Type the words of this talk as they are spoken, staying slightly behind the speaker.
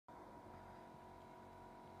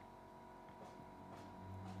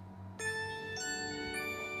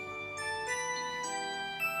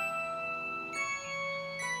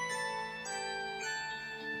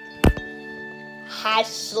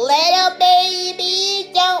Hush, little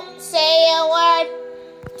baby, don't say a word.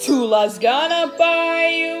 Tula's gonna buy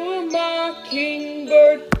you a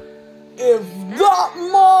mockingbird. If that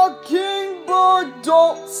mockingbird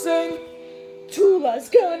don't sing, Tula's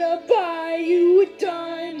gonna buy you a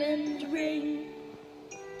diamond ring.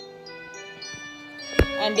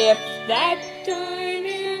 And if that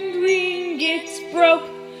diamond ring gets broke,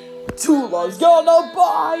 Tula's gonna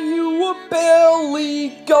buy you a billy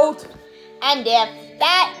goat. And if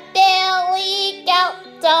that billy goat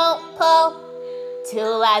don't pull,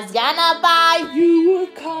 Tula's gonna buy you a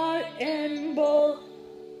cotton ball.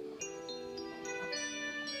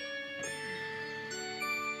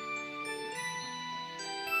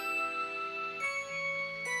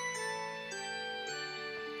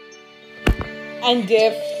 And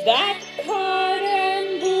if that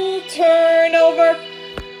cotton bull turn over,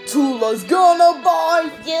 Tula's gonna buy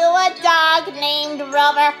you a dog named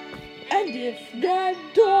Rover. And if that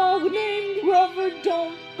dog named Rover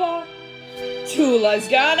don't bark, Tula's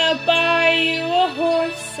gonna buy you a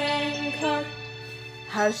horse and cart.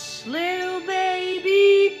 Hush, little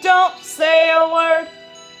baby, don't say a word.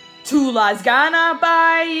 Tula's gonna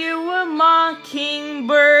buy you a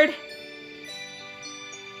mockingbird.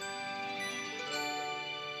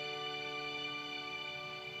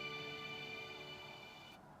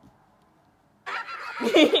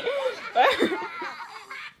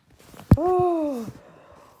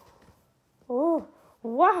 Oh,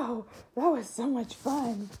 wow, that was so much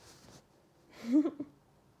fun.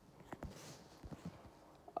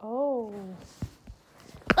 Oh.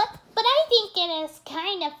 But I think it is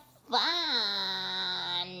kind of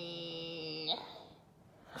fun.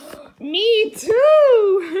 Me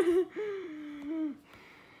too.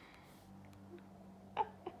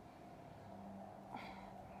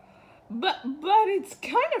 But it's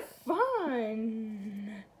kind of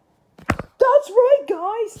fun. That's right,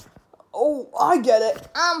 guys. Oh, I get it.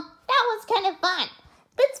 That was kind of fun.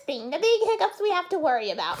 But being the big hiccups we have to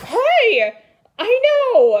worry about. Hey, I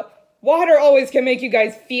know. Water always can make you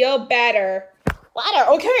guys feel better. Water.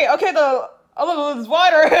 Okay, it's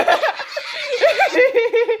water.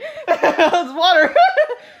 It's water.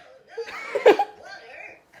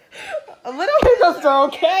 A little hiccups are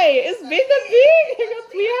okay. It's been the big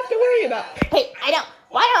hiccups we have to worry about. Hey, I know.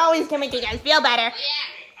 Water always can make you guys feel better.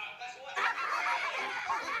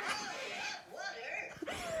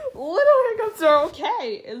 Little hiccups are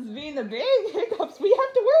okay. It's being the big hiccups we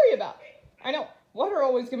have to worry about. I know. Water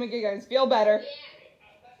always can make you guys feel better.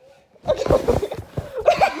 Okay.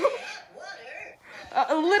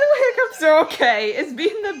 Little hiccups are okay. It's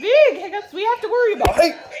being the big hiccups we have to worry about.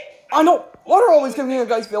 Hey, I know. Water always can make you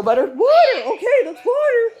guys feel better. Water. Okay, that's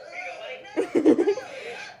water.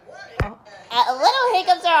 Little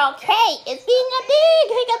hiccups are okay. It's being the big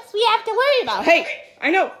hiccups we have to worry about. Hey,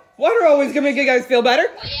 I know. Water always can make you guys feel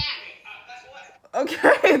better.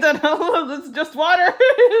 Okay, then it's just water.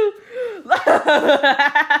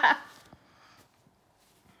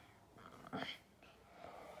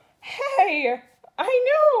 Hey, I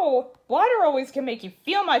know. Water always can make you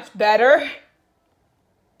feel much better.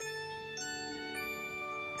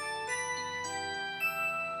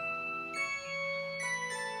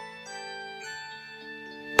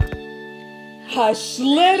 Hush,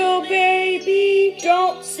 little baby,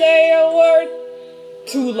 don't say a word.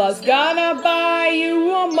 Tula's gonna buy you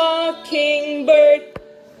a mockingbird.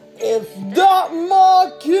 If that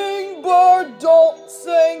mockingbird don't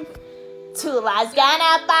sing, Tula's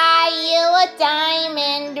gonna buy you a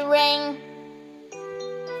diamond ring.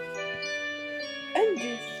 And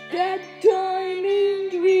if that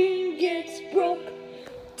diamond ring gets broke,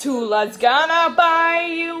 Tula's gonna buy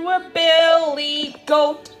you a billy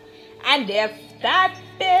goat. And if that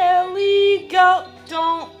billy goat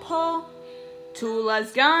don't pull,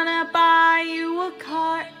 Tula's gonna buy you a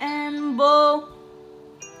cotton bull.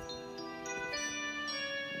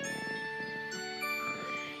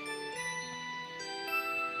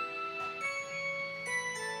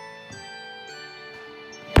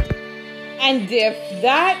 And if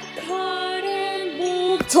that cotton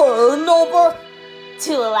bull turn over,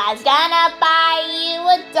 Tula's gonna buy you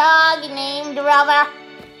a dog named Rover.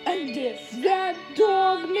 And if that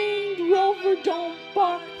dog named Rover don't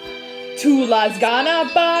bark, Tula's gonna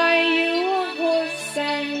buy you a horse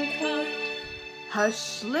and cart.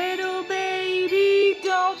 Hush, little baby,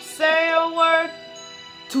 don't say a word.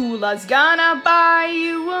 Tula's gonna buy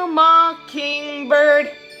you a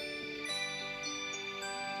mockingbird.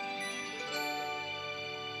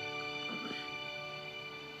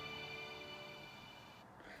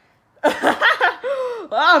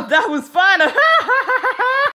 Wow, that was fun.